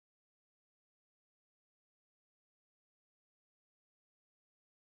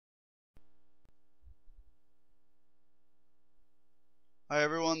Hi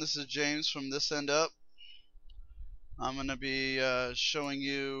everyone, this is James from This End Up. I'm going to be showing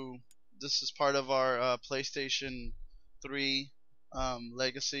you, this is part of our PlayStation 3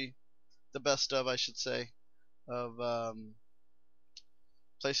 legacy, the best of I should say, of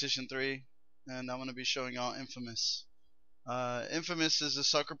PlayStation 3, and I'm going to be showing y'all Infamous. Infamous is a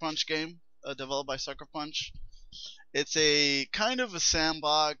Sucker Punch game developed by Sucker Punch. It's a kind of a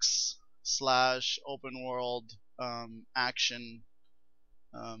sandbox slash open world action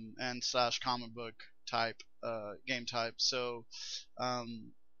and slash comic book type game type. So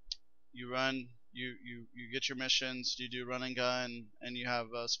you run, you get your missions, you do run and gun, and you have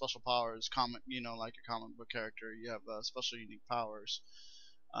special powers. Like a comic book character, you have special unique powers.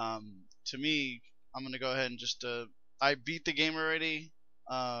 To me, I'm gonna go ahead and just I beat the game already,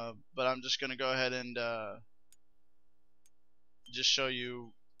 but I'm just gonna go ahead and just show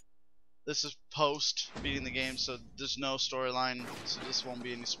you. This is post beating the game, so there's no storyline, so this won't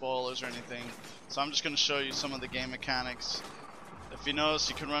be any spoilers or anything. So I'm just going to show you some of the game mechanics. If you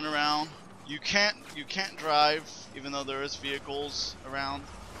notice, you can run around. You can't drive, even though there is vehicles around,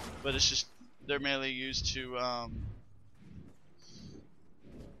 but it's just they're mainly used to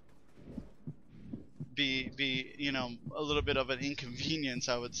be a little bit of an inconvenience,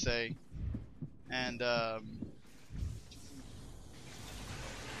 I would say, and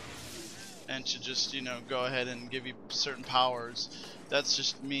to just go ahead and give you certain powers. That's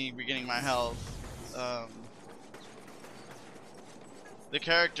just me regaining my health. The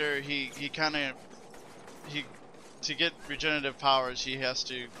character he to get regenerative powers, he has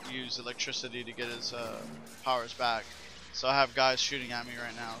to use electricity to get his powers back. So I have guys shooting at me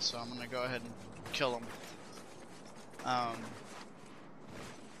right now, so I'm gonna go ahead and kill them.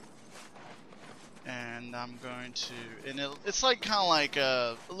 And I'm going to, and it's like kind of like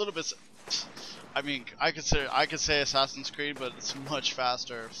a little bit. I mean, I could say Assassin's Creed, but it's much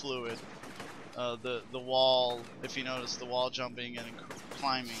faster, fluid. The wall, if you notice, the wall jumping and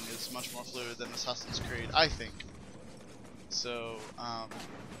climbing is much more fluid than Assassin's Creed, I think. So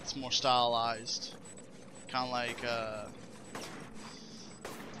it's more stylized, kind of like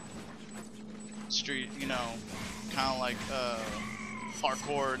street, kind of like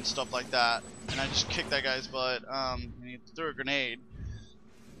parkour and stuff like that. And I just kicked that guy's butt. And he threw a grenade.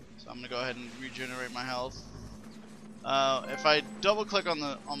 So I'm gonna go ahead and regenerate my health. If I double click on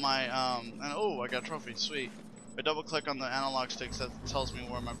my and oh, I got a trophy, sweet. If I double click on the analog sticks, that tells me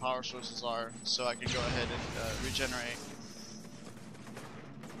where my power sources are, so I can go ahead and regenerate.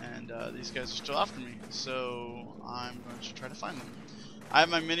 And these guys are still after me, so I'm going to try to find them. I have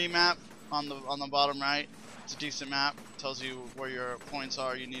my mini map on the bottom right. It's a decent map. It tells you where your points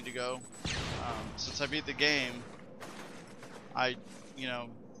are you need to go. Since I beat the game,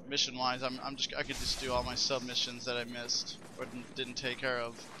 mission wise, I could just do all my submissions that I missed or didn't take care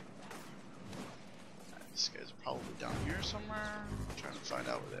of. These guys are probably down here somewhere. I'm trying to find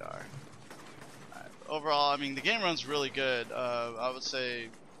out where they are. Overall, I mean, the game runs really good. I would say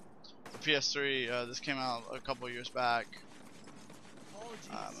the PS3, this came out a couple years back.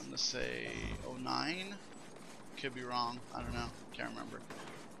 I'm gonna say 09. Could be wrong. I don't know. Can't remember.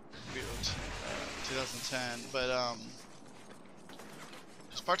 Could be 2010. But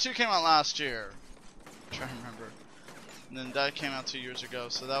Part 2 came out last year. I'm trying to remember. And then that came out 2 years ago,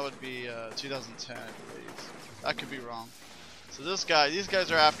 so that would be 2010, I believe. That could be wrong. So these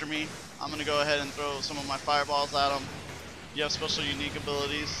guys are after me. I'm gonna go ahead and throw some of my fireballs at them. You have special unique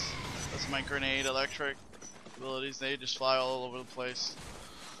abilities. That's my grenade electric abilities. They just fly all over the place.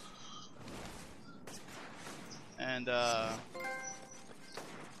 And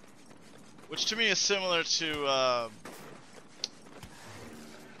which to me is similar to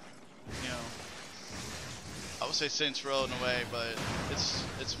I would say Saints Row in a way, but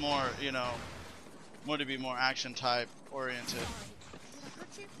it's more, more to be more action type oriented.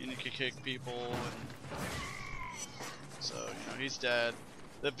 You can kick people, and so he's dead.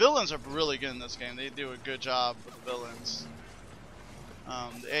 The villains are really good in this game. They do a good job with the villains.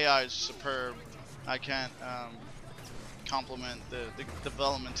 The AI is superb. I can't compliment the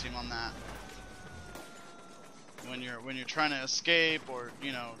development team on that. When you're trying to escape or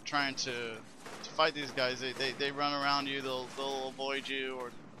trying to fight these guys, they run around you. They'll avoid you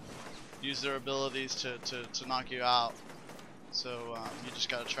or use their abilities to knock you out. So you just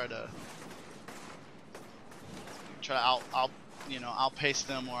gotta try to outpace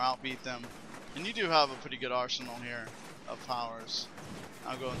them or outbeat them. And you do have a pretty good arsenal here of powers.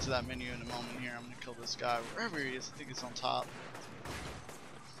 I'll go into that menu in a moment here. I'm gonna kill this guy wherever he is. I think he's on top.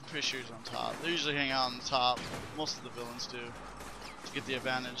 Pretty sure he's on top. They usually hang out on the top. Most of the villains do, to get the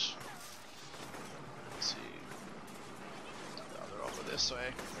advantage. Let's see. Oh, they're over this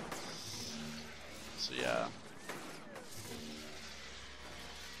way. So yeah.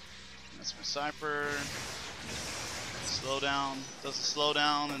 That's my sniper. Slow down. Does a slow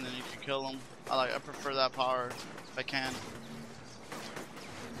down and then you can kill them. I prefer that power if I can.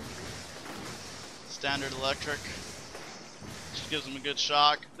 Standard electric. Just gives them a good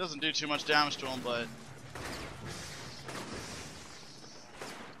shock. Doesn't do too much damage to them, but you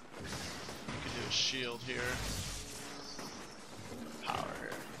can do a shield here. Power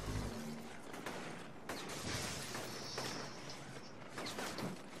here.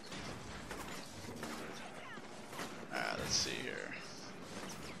 Alright, let's see here.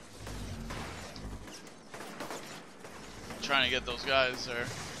 Trying to get those guys there.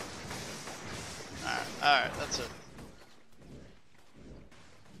 Alright, that's it.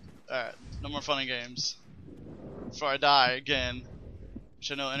 Alright, no more funny games. Before I die again,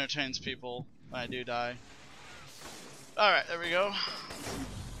 which I know entertains people when I do die. Alright, there we go.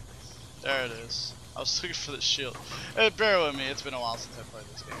 There it is. I was looking for the shield. Hey, bear with me, it's been a while since I played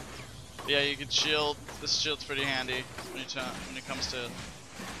this game. But yeah, you can shield. This shield's pretty handy when it comes to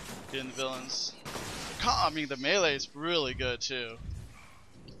getting the villains. I mean, the melee is really good too.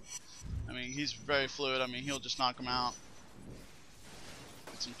 I mean, he's very fluid. I mean, he'll just knock him out.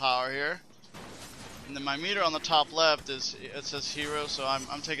 Get some power here. And then my meter on the top left it says hero, so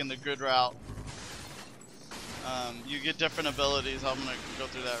I'm taking the good route. You get different abilities. I'm gonna go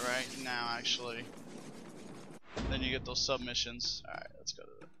through that right now, actually. Then you get those submissions. All right, let's go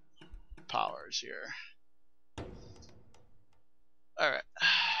to the powers here. All right.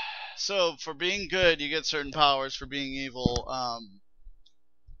 So for being good, you get certain powers. For being evil,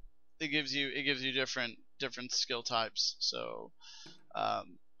 it gives you different skill types. So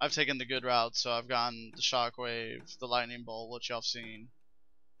I've taken the good route, so I've gotten the shockwave, the lightning bolt, which y'all have seen,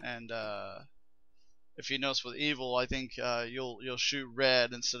 and if you notice with evil, I think you'll shoot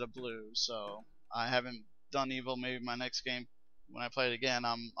red instead of blue. So I haven't done evil. Maybe my next game, when I play it again,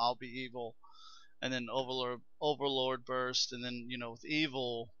 I'll be evil, and then overlord burst, and then with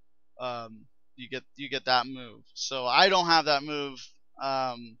evil, you get that move. So I don't have that move.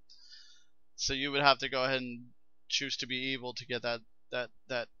 So you would have to go ahead and choose to be evil to get that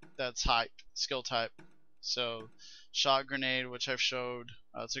type, skill type. So shot grenade, which I've showed,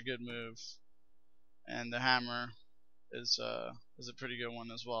 it's a good move, and the hammer is a pretty good one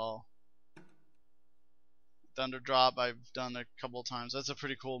as well. Thunder drop I've done a couple of times. That's a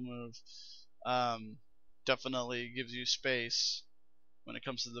pretty cool move. Definitely gives you space when it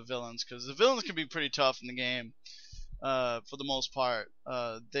comes to the villains, because the villains can be pretty tough in the game. For the most part,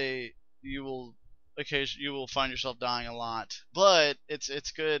 you will find yourself dying a lot, but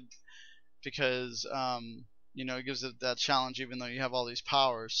it's good because it gives it that challenge, even though you have all these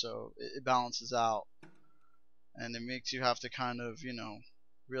powers, so it balances out, and it makes you have to kind of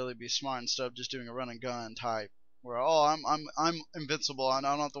really be smart instead of just doing a run and gun type where I'm invincible and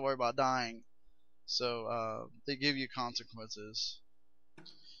I don't have to worry about dying. So they give you consequences.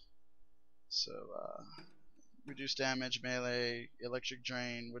 So reduce damage, melee, electric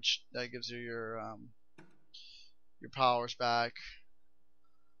drain, which that gives you your powers back,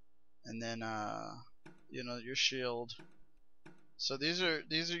 and then your shield. So these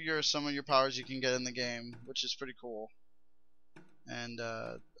are some of your powers you can get in the game, which is pretty cool. And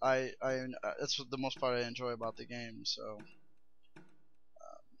that's what the most part I enjoy about the game. So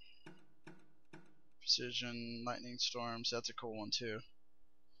precision, lightning storms, that's a cool one too.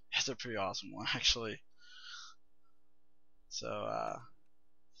 That's a pretty awesome one, actually. So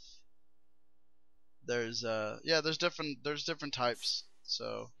there's different types.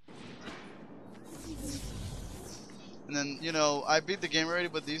 So, and then I beat the game already,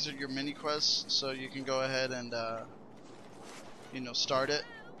 but these are your mini quests, so you can go ahead and start it.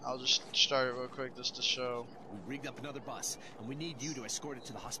 I'll just start it real quick just to show. We rigged up another bus, and we need you to escort it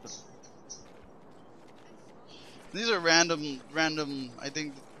to the hospital. These are random. I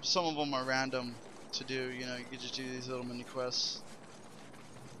think some of them are random to do. You can just do these little mini quests.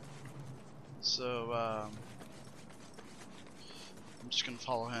 So I'm just gonna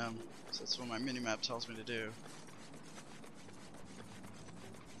follow him. So that's what my mini map tells me to do.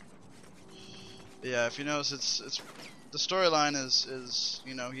 But yeah, if you notice, it's the storyline is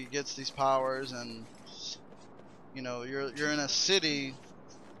he gets these powers, and you're in a city,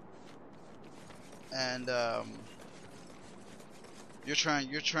 and you're trying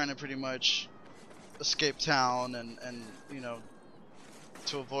to pretty much escape town and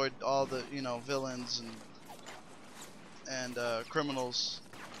to avoid all the villains and criminals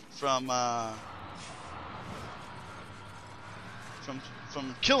from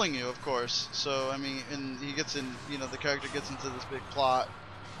from killing you, of course. So I mean, and he gets in, you know, the character gets into this big plot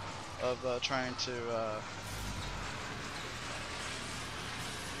of trying to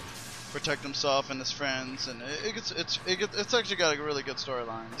protect himself and his friends, and it's actually got a really good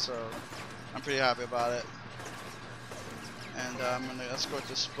storyline. So I'm pretty happy about it. And I'm gonna escort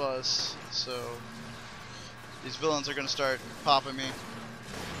this bus, so these villains are gonna start popping me.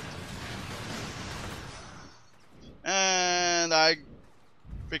 And I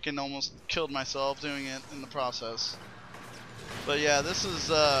freaking almost killed myself doing it in the process. But yeah, this is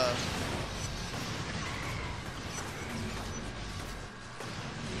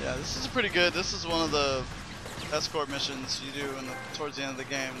yeah, this is pretty good. This is one of the escort missions you do towards the end of the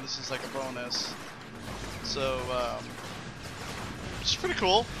game. This is like a bonus. So it's pretty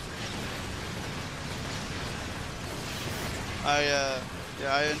cool. Yeah,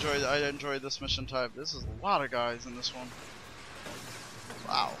 I enjoyed this mission type. This is a lot of guys in this one.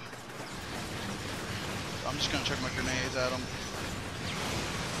 Wow. I'm just gonna chuck my grenades at them.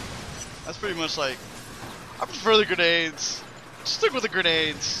 That's pretty much like, I prefer the grenades. Stick with the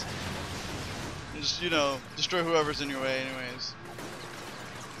grenades. And just, you know, destroy whoever's in your way anyways.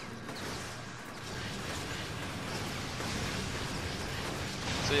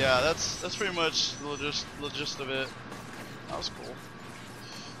 So yeah, that's pretty much the gist of it. That was cool.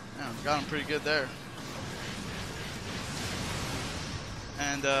 Yeah, got him pretty good there.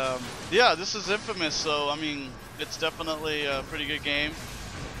 And yeah, this is Infamous, so I mean, it's definitely a pretty good game.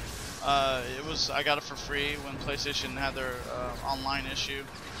 I got it for free when PlayStation had their online issue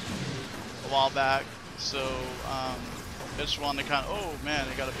a while back. So I just wanted to kind of, oh man,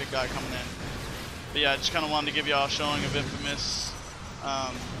 they got a big guy coming in. But yeah, I just kind of wanted to give y'all a showing of Infamous.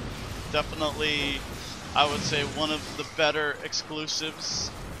 Definitely, I would say one of the better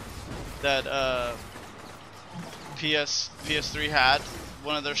exclusives that PS3 had.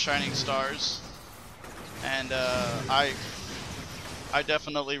 One of their shining stars, and I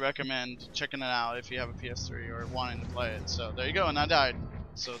definitely recommend checking it out if you have a PS3 or wanting to play it. So there you go, and I died.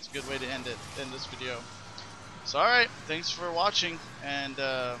 So it's a good way to end this video. So alright, thanks for watching, and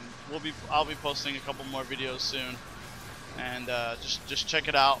I'll be posting a couple more videos soon, and just check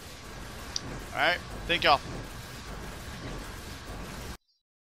it out. Alright, thank y'all.